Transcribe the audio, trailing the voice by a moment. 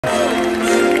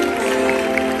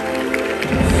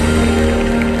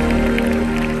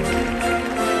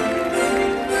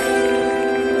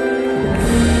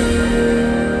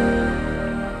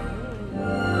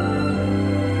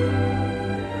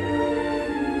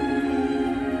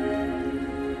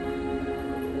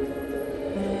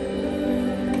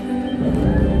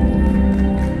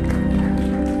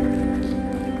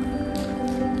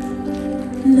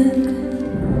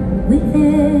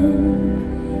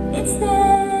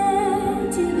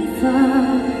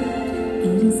found,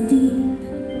 it is deep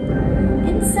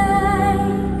inside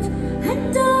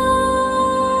and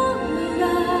all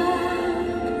around.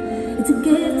 It's a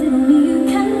gift that only you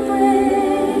can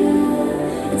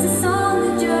bring. It's a song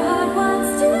that your heart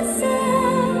wants to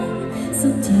sing. So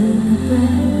take a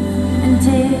breath and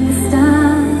take a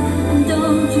stand, and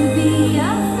don't you be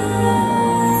afraid.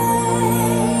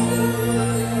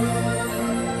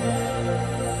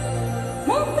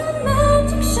 Let the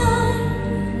magic shine.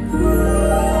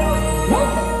 Let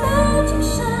the magic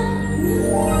shine.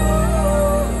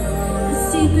 The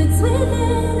secrets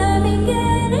within are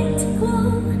beginning to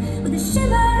glow, with a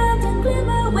shimmer and a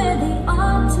glimmer where they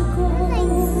ought to go.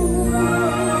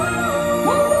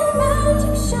 Let the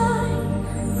magic shine.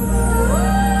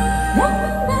 Let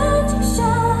the magic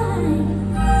shine.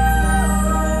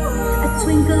 A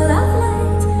twinkle of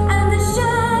light and the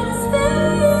shine is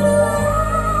very light.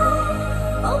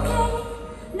 Okay,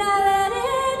 now let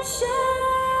it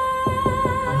shine.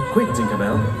 Quick,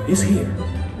 Tinkerbell, he's here.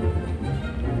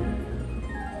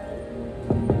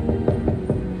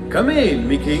 Come in,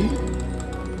 Mickey.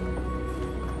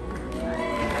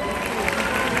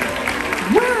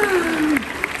 Waouh!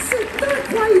 C'est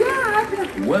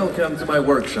incroyable! Welcome to my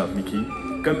workshop, Mickey.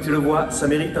 Comme tu le vois, ça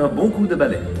mérite un bon coup de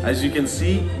balai. As you can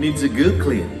see, needs a good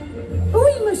clean.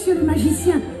 Oui, monsieur le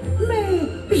magicien, mais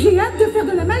j'ai hâte de faire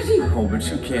de la magie. Oh, but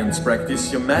you can't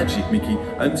practice your magic, Mickey,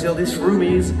 until this room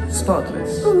is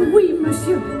spotless. Oh, oui,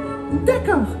 monsieur.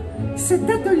 D'accord. Cet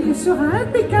atelier sera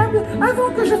impeccable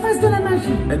avant que je fasse de la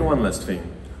magie. And one last thing.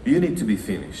 You need to be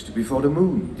finished before the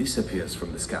moon disappears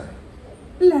from the sky.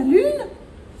 La lune?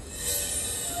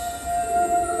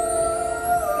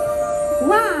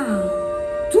 Waouh!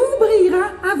 Tout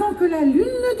brillera avant que la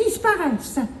lune ne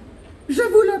disparaisse. Je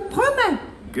vous le promets.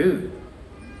 Good.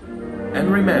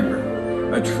 And remember,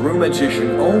 a true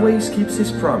magician always keeps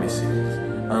his promises.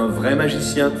 Un vrai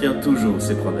magicien tient toujours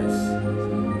ses promesses.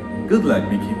 Good luck,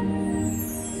 Mickey.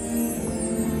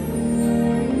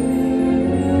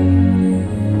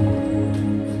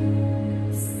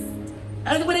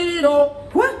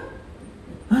 Quoi?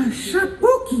 Un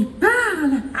chapeau qui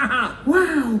parle?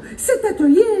 Waouh! Cet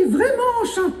atelier est vraiment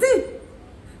enchanté.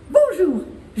 Bonjour,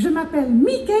 je m'appelle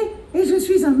Mickey et je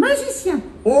suis un magicien.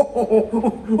 Eh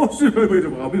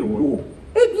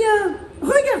bien,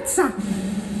 regarde ça.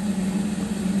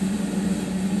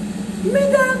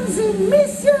 Mesdames et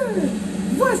messieurs,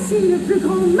 voici le plus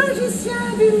grand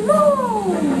magicien du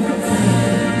monde.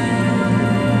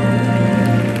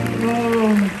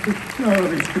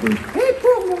 Et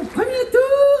pour mon premier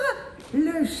tour,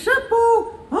 le chapeau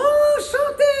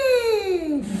enchanté.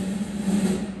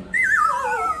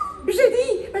 J'ai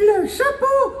dit le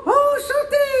chapeau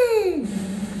enchanté.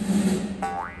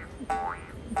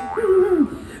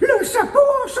 Le chapeau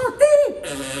enchanté.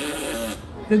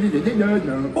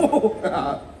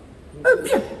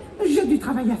 Bien, j'ai du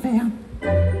travail à faire.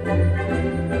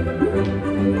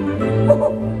 Oh,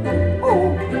 oh, oh.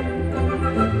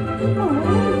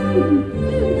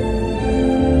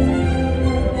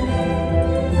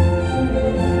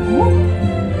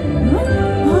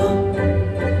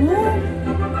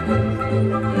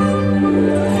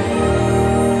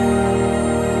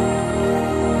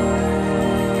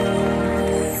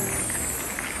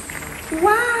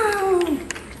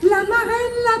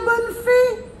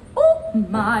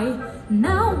 My,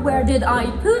 now where did I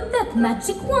put that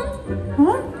magic wand?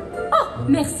 Hein? Oh,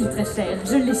 merci très cher,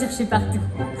 je l'ai cherché partout.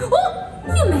 Oh,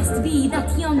 you must be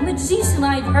that young magician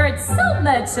I've heard so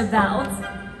much about.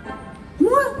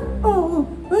 Moi? Oh,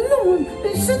 non,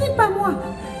 ce n'est pas moi.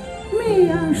 Mais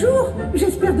un jour,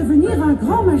 j'espère devenir un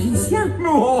grand magicien.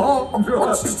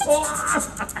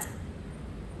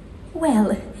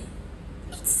 Well,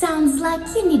 it sounds like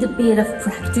you need a bit of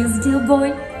practice, dear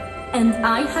boy. And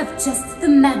I have just the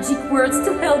magic words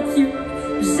to help you.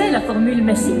 J'ai la formule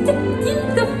magique qu'il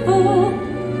te faut.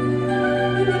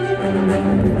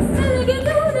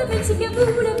 Salagadou,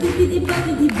 magicabou, la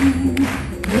bibidi-babidi-bou.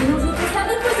 Mélangez tout ça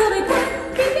et vous aurez quoi?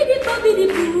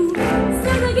 Bibidi-babidi-bou.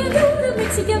 Salagadou,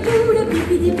 magicabou, la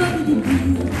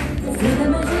bibidi-babidi-bou. C'est la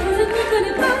magie, je n'y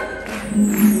connais pas.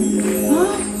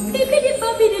 Oh,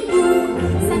 bibidi-babidi-bou.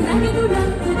 Salagadou, la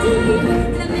petite,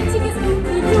 la magique est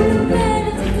scoop-idou.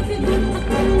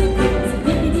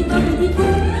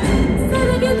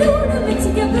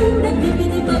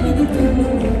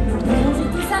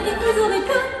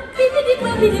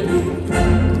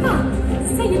 Ah,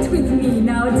 say it with me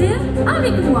now, dear.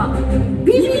 Avec moi.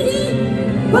 Bibidi,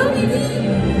 babidi,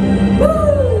 bou.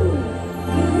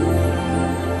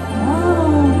 Oh,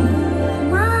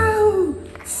 waouh,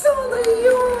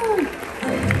 Cendrillon.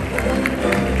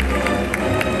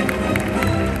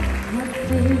 I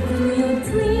think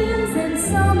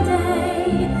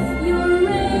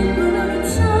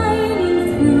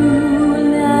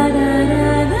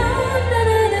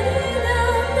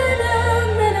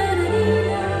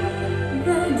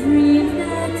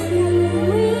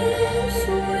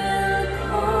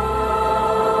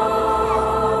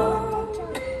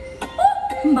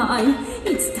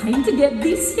get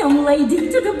this young lady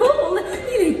to the ball.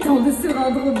 Il est temps de se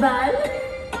rendre au bal.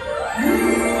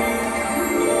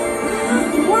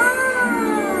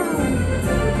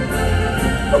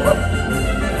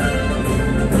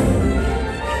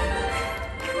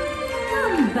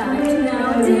 Come back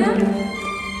now, dear.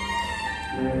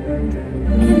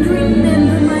 And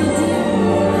remember, my dear,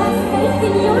 have faith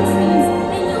in your dreams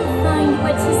and you'll find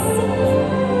what you seek.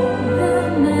 The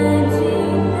magic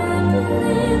that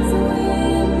lives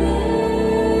within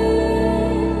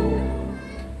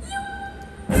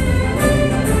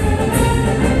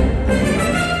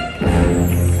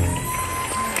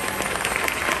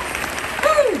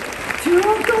Hey, tu as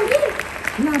entendu?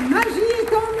 La magie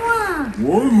est en moi.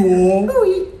 Ouais, moi.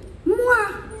 Oui, moi.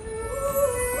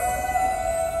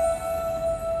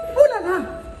 Oh là là.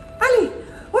 Allez,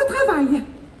 au travail.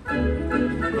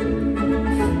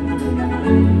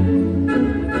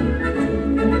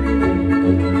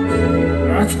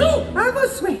 À vos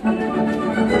souhaits.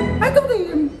 Attendez,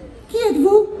 qui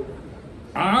êtes-vous?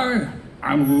 I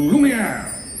am Lumière.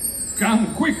 Come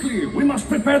quickly, we must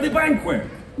prepare the banquet.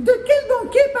 De quel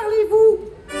banquet parlez-vous?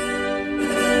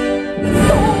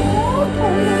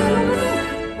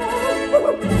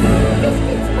 Qu'est-ce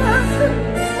qui se passe?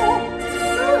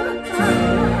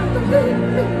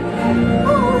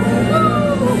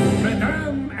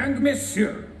 Mesdames and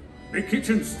messieurs, the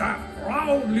kitchen staff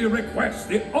proudly requests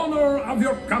the honor of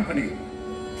your company.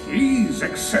 Please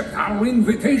accept our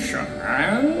invitation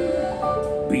and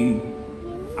be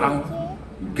our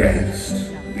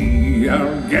guest. Be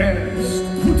our guest.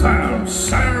 Put our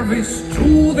service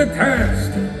to the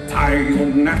test. Tie your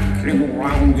napkin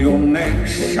round your neck,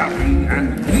 Shabby,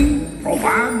 and we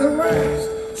provide the rest.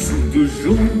 Soup du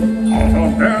jour, hors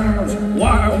hors d'oeuvres,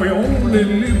 while we only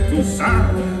live to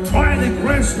serve. Try the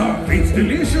grand stuff, it's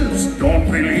delicious. Don't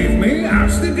believe me,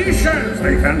 ask the dishes.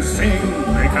 They can sing,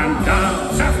 they can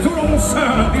dance. After all,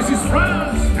 sir, this is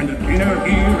France, and the dinner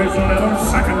here is never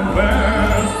second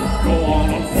best. Go on,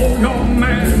 unfold your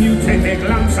menu, take a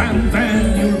glance, and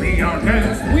then you'll be our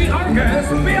guest. We are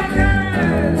guests, be our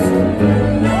guest.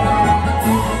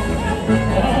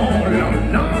 Oh, la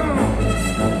la.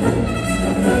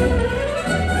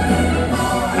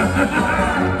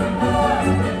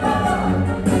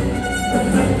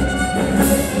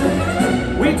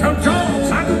 We turn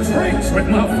jokes and tricks with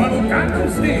my funnel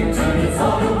candlesticks. It's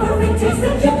all the worry taste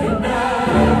that you can bear.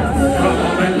 Come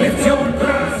on and lift your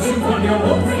glass. You've won your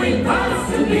own free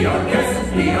pass to be our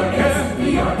guest, be our guest,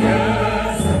 be our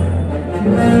guest.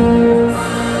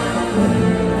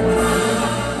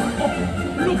 Oh,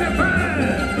 look at that!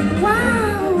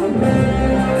 Wow!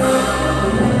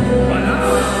 Voilà!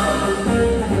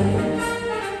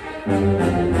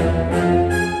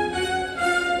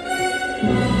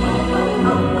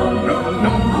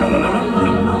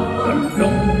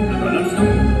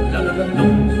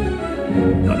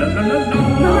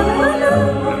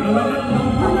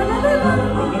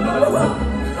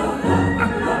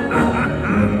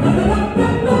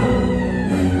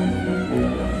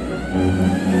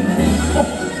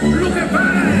 Look at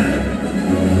that!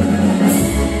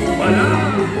 Voilà!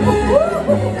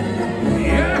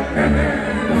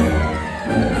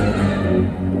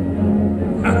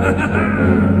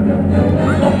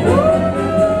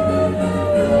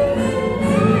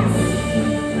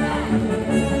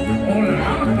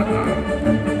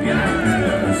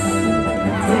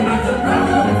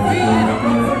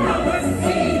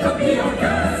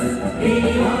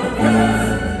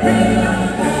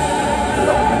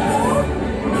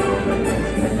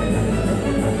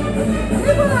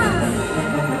 Et voilà!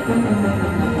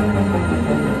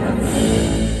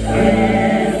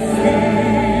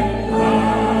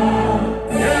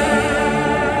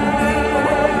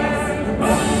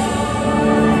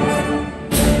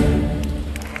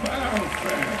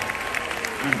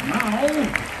 And now,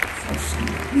 for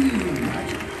some real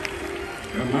magic.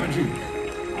 The magic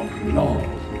of love.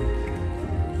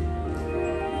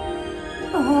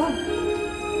 Oh,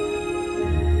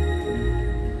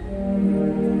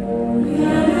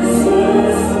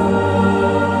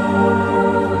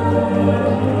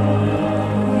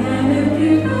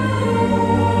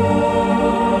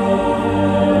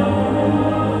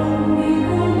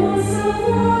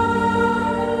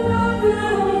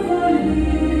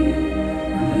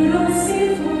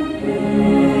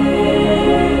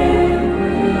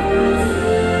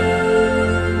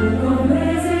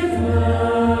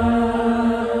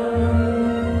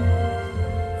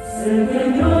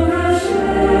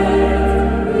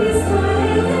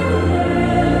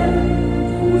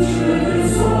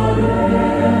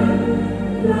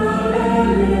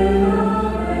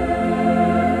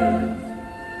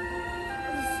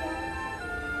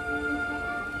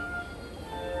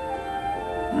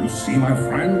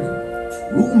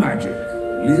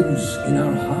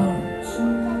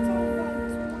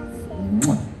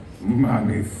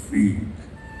 magnifique.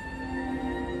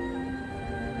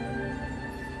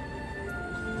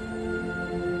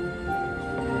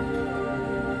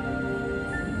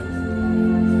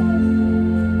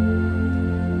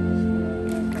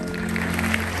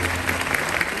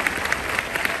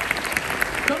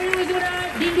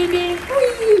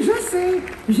 Oui, je sais.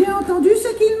 J'ai entendu ce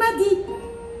qu'il m'a dit.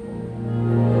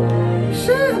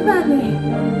 Cher ballet,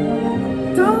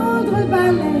 tendre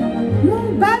ballet, mon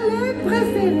ballet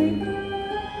préféré.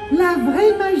 La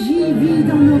vraie magie vit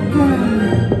dans nos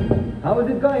cœurs. How is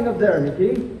it going up there,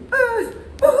 Mickey?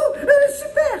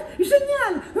 Super,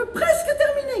 génial, presque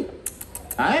terminé.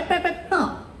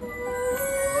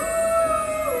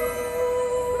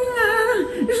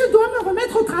 Je dois me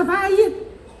remettre au travail.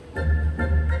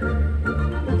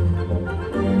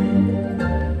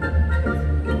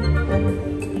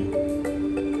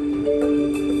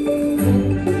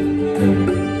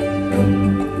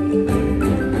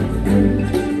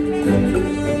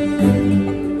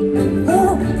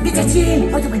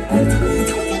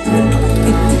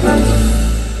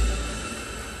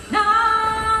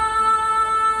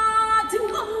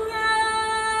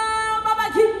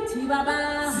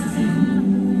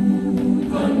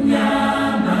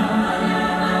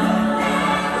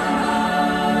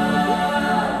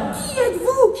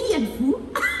 Qui êtes-vous?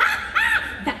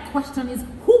 That question is,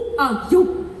 who are you?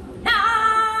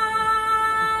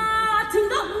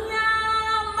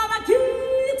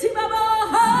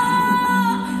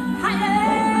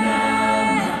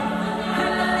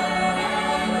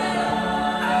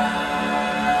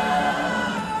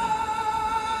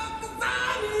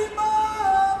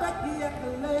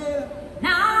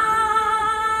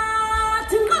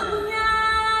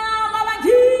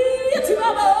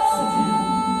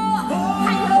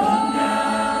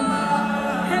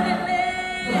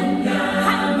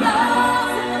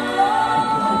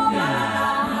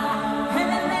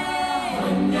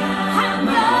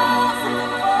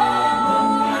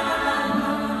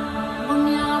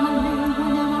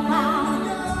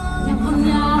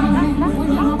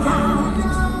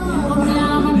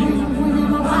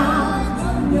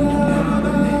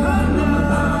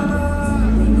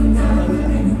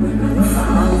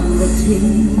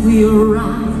 We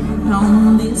arrive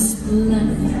on this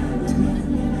planet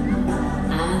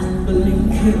and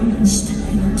blinking step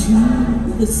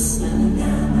into the sun.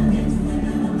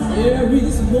 There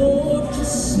is more to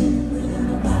see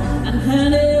and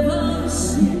can never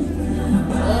see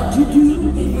what to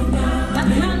do that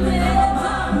can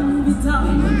never be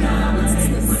done. It's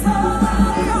the sun.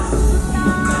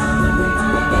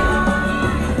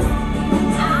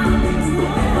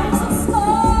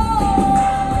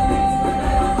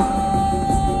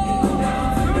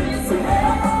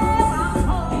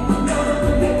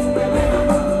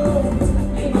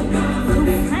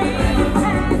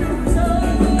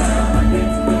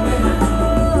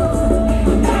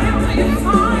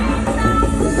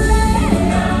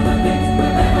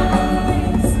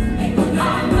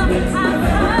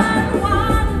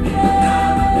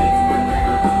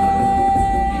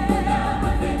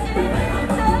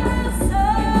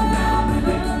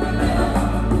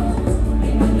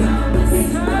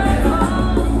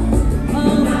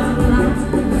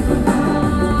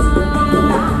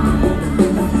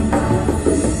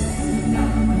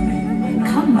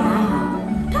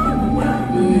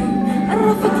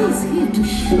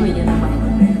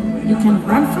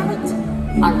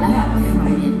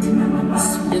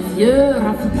 vieux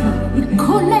Rafiki, il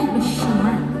connaît le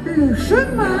chemin. Le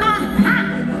chemin? Ah ah!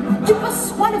 Tu peux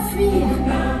soit le fuir,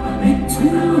 mais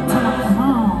tout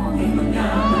apprendre.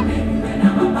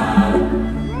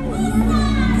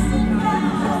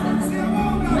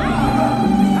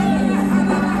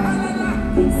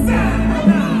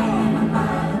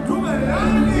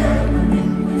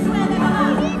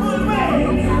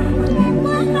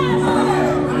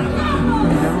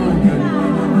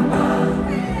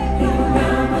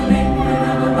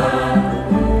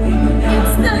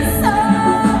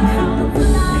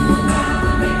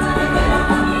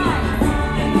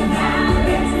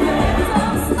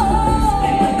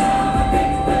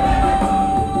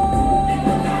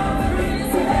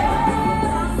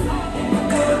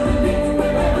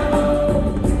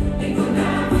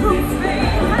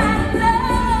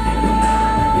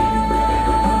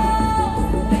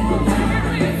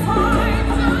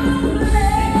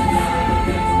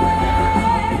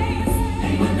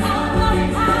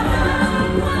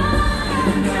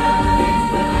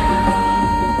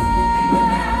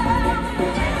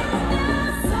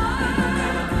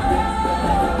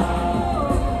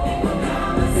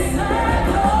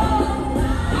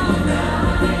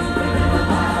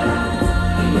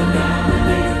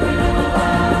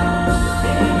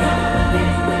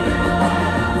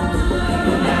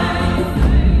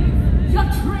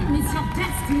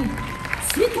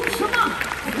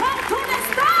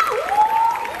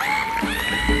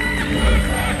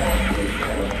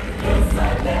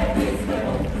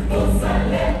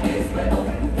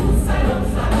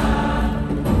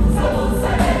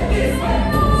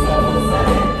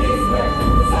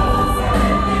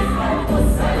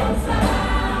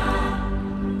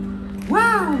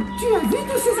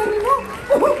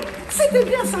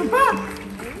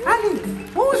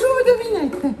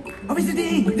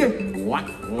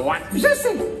 Je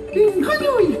sais, une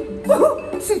grenouille. Oh,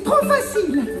 c'est trop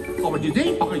facile. Oh, bah, dis,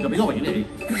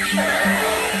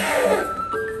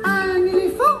 Un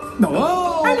éléphant.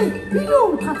 non. Allez, une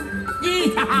autre.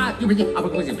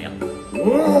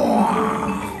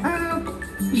 Un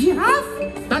girafe.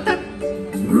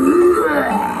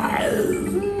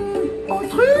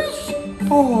 Autruche.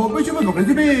 Oh, mais tu veux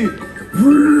compléter, mais...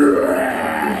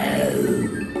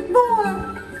 Bon,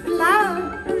 là,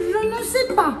 je ne sais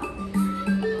pas.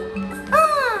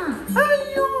 Ah, un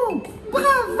lion.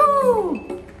 Bravo.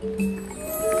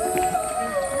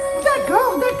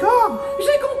 D'accord,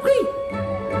 j'ai compris.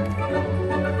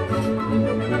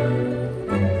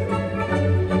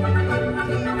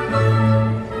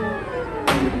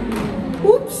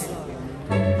 Oups.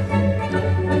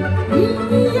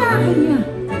 Il n'y a rien.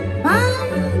 Pas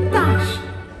une tache.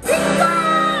 Une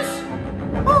tache.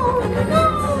 Oh non.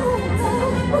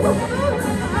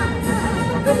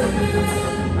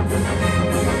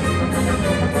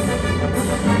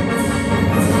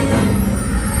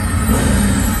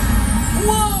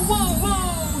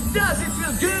 Whoa! Does it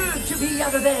feel good to be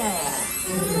out of there?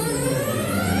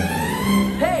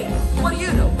 Hey, what do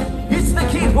you know? It's the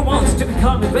kid who wants to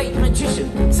become a great magician.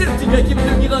 C'est le petit gars qui veut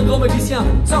devenir un grand magicien.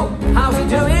 So, how's he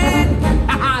doing?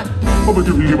 Oh, bah,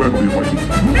 tu veux voyez.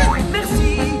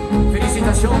 Merci!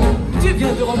 Félicitations! Tu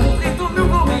viens de rencontrer ton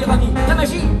nouveau meilleur ami. La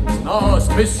magie, c'est ma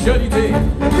spécialité.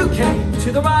 You came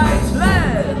to the right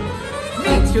land.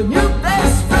 Meet your new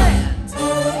best friend.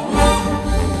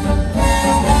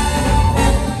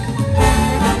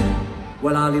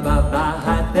 Well, Alibaba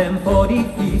had them 40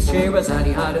 feet,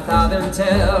 Sherazade had 1,000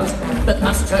 tails. That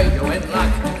must turn you in luck,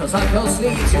 cause up your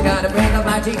sleeves you got a brain of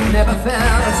magic never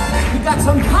fails. You got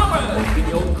some power in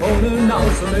your corner now,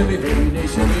 so every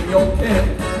nation in your camp.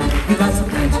 You got some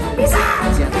French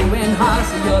besides, you're doing hard,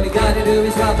 so all you gotta do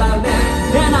is rub out there.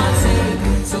 And I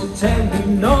say, so tell me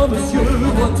now, monsieur,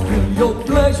 what will your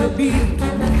pleasure be?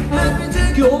 Let me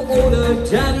take your order,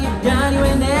 Johnny,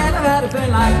 you never had a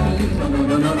friend like me.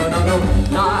 No.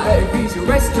 Life is your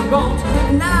restaurant,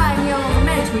 and I'm your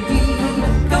maitre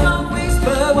d'. Come on,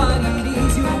 whisper what it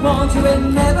is you want. You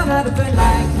ain't never had a friend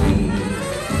like me.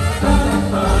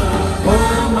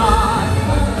 Oh my,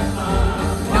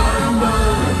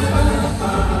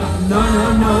 no.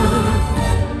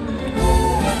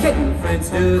 Can your friends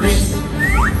do this?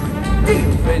 Do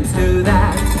your friends do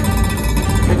that?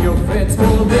 Can your friends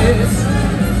go this?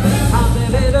 How they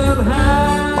let them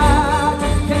have?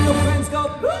 Can your friends go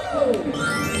boom?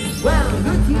 Well,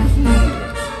 looky here.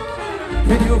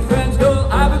 Can your friends go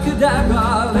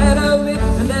abracadabra? Let her rip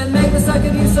and then make the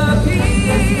sucker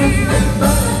disappear.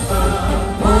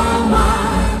 Oh my.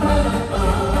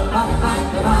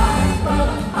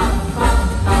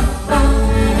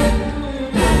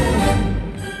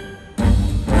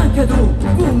 Un cadeau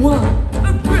pour moi.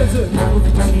 A present for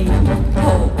the king.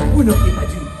 Oh, vous n'auriez pas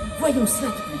dû. Voyons cela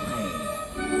de plus près.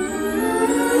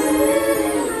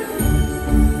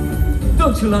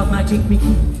 Don't you love magic,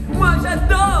 Mickey? Moi,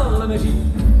 j'adore la magie.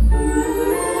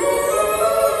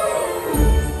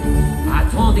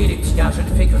 Attendez, les petits gars, je ne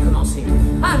fais que commencer.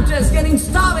 I'm just getting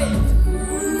started.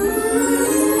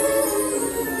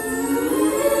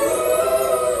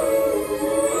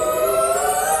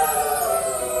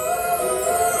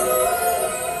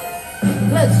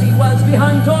 Let's see what's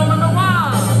behind door number 1.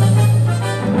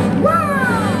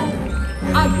 Wow!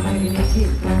 Are you ready, Mickey?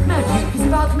 Magic is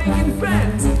about making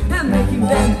friends and making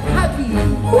them happy.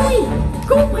 Oui,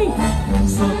 compris.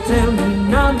 So tell me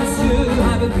now, monsieur,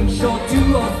 have it be short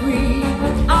 2 or 3.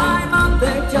 I'm on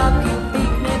the job, you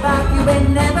beat me back. You ain't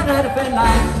never had a friend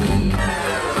like me.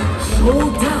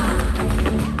 Showtime!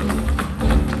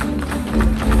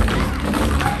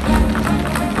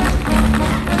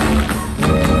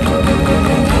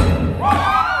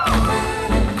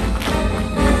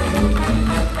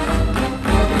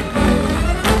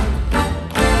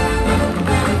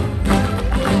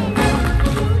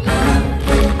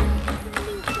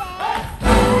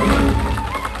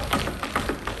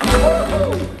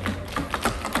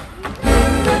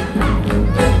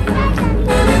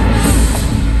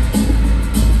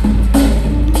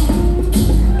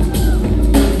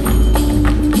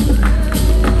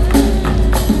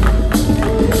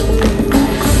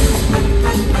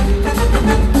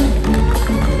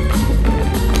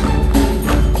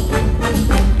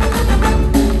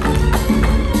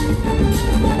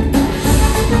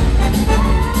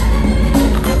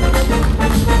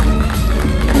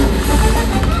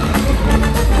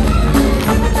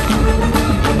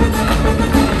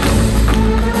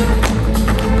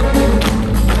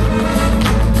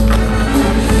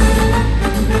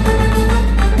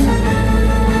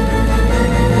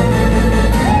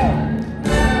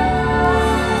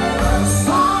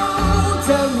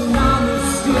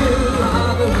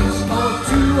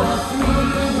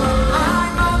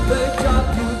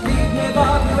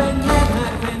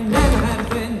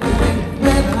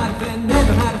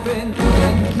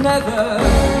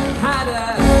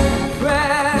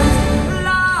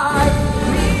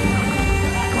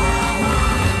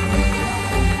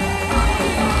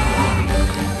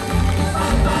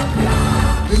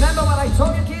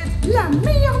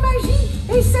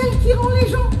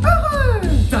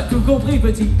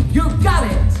 You got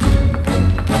it!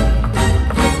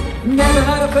 Never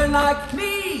had a friend like me!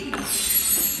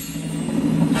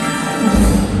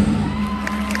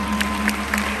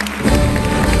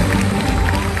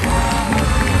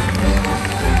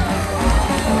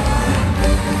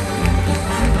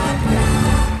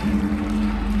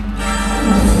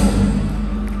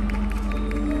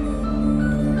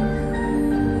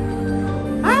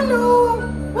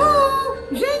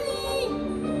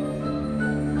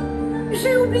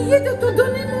 J'ai oublié de te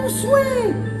donner mon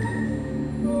souhait.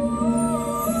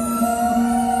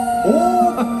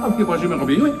 Oh, ok, moi je me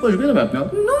réveille. Oui, moi je vais là maintenant.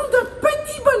 Nom de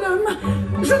petit bonhomme,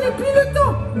 je n'ai plus le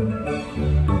temps.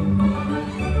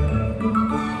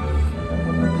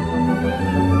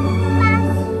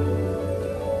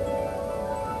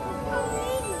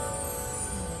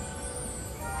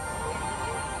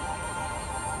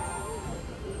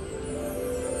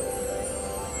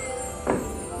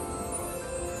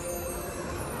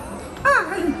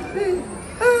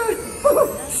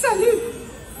 Salut!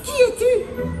 Qui es-tu?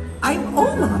 I'm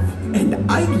Olaf, and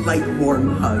I like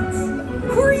warm hugs.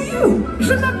 Who are you?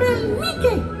 Je m'appelle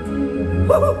Mickey.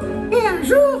 Et un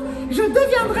jour, je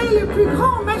deviendrai le plus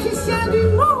grand magicien du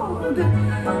monde.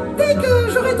 Dès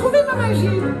que j'aurai trouvé ma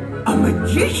magie. A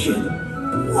magician?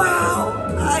 Wow,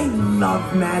 I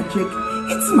love magic.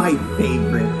 It's my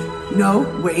favorite. No,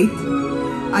 wait.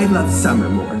 I love summer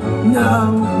more.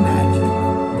 No, magic.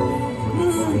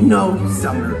 No,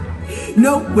 summer.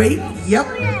 No, wait, yep,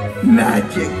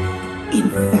 magic. In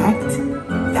fact,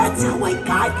 that's how I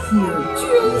got here. Tu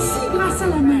es ici grâce à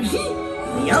la magie?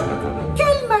 Yep.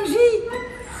 Quelle magie?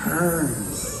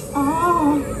 Hers.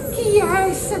 Oh, qui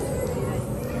est-ce?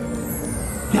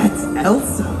 That's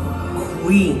Elsa.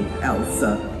 Queen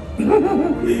Elsa.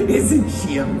 Isn't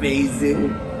she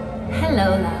amazing?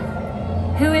 Hello,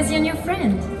 love. Who is your new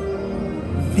friend?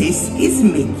 This is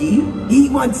Mickey. He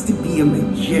wants to be a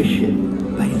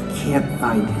magician, but he can't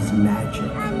find his magic.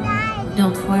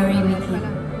 Don't worry, Mickey.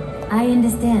 I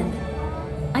understand.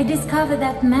 I discovered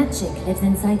that magic lives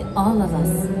inside all of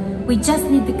us. We just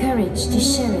need the courage to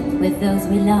share it with those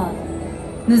we love.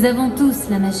 Nous avons tous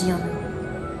la magie en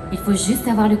nous. Il faut juste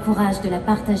avoir le courage de la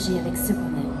partager avec ceux qu'on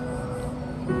aime.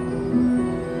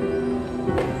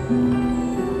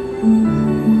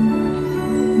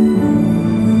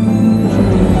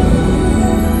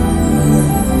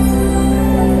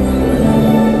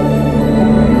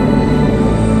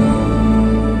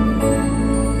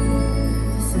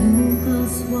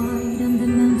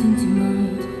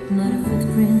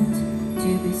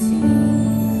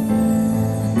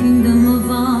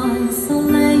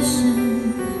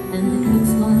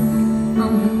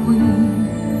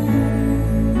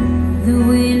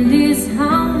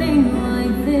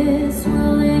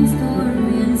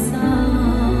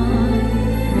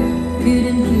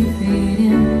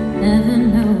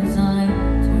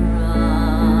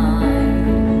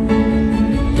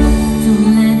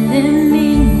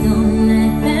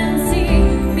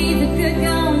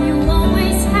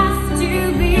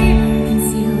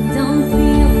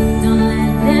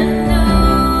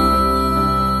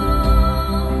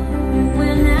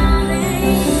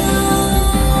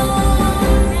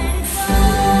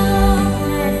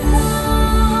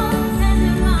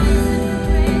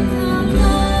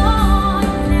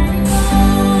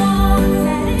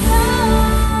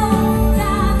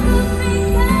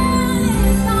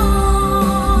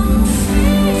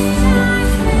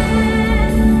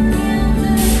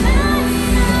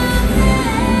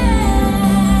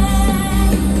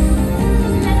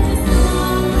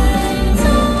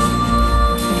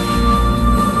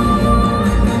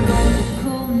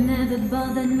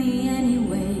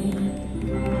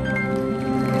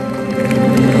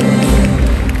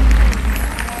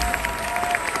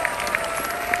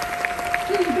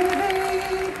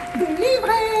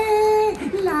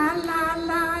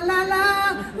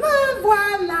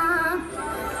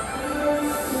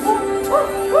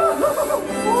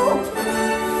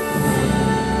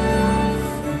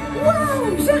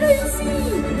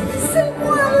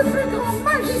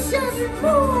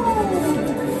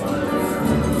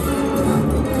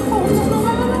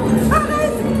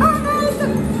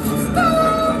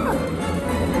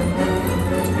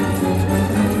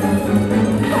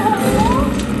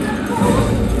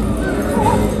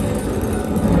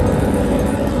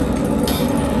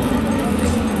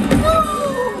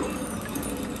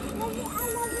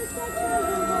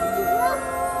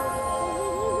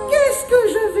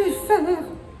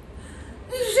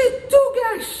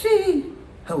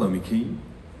 Hello, Mickey.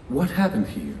 What happened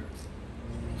here?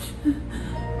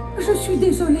 Je suis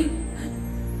désolée.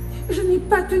 Je n'ai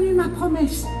pas tenu ma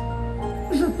promesse.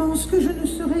 Je pense que je ne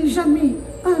serai jamais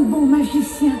un bon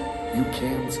magicien. You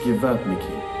can't give up,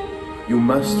 Mickey. You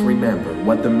must remember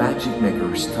what the magic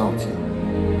makers taught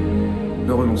you.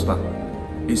 Ne renonce pas.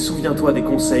 Et souviens-toi des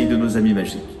conseils de nos amis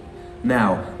magiques.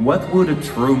 Now, what would a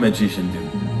true magician do?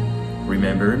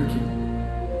 Remember, Mickey?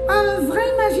 Un vrai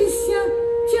magicien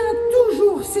tient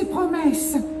toujours ses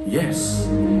promesses. Yes.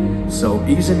 So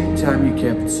isn't it time you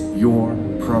kept your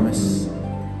promise?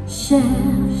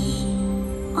 Cherche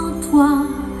en toi,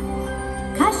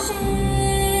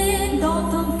 caché dans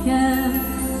ton cœur,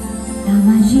 la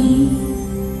magie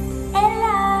est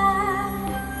là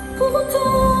pour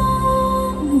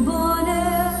ton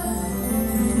bonheur.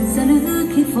 C'est le vœu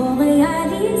qu'il faut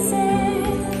réaliser,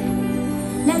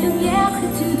 la lumière que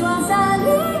tu dois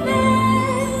allumer.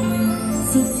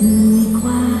 Si tu y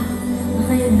crois,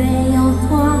 réveille en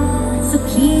toi ce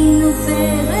qui nous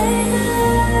fait rêver.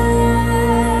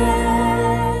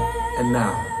 And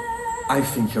now, I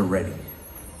think you're ready.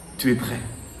 Tu es prêt?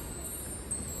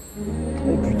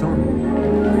 Oh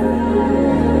putain.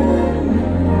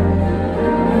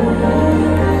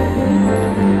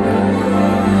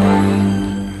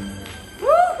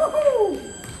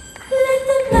 Let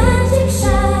the magic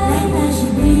shine, la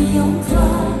magie brille en toi.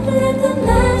 Let the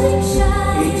magic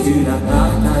shine, Et tu la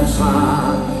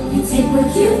partageras. you take what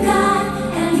you've got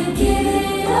and you give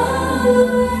it all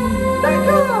away.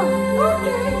 D'accord, ok.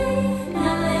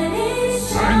 Now let it I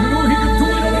shine. knew he could do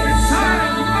it all his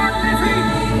time!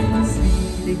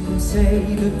 Magnifique! Les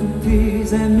conseils de tous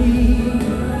tes amis.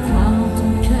 Crois en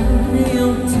ton cœur et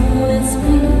en ton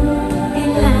esprit.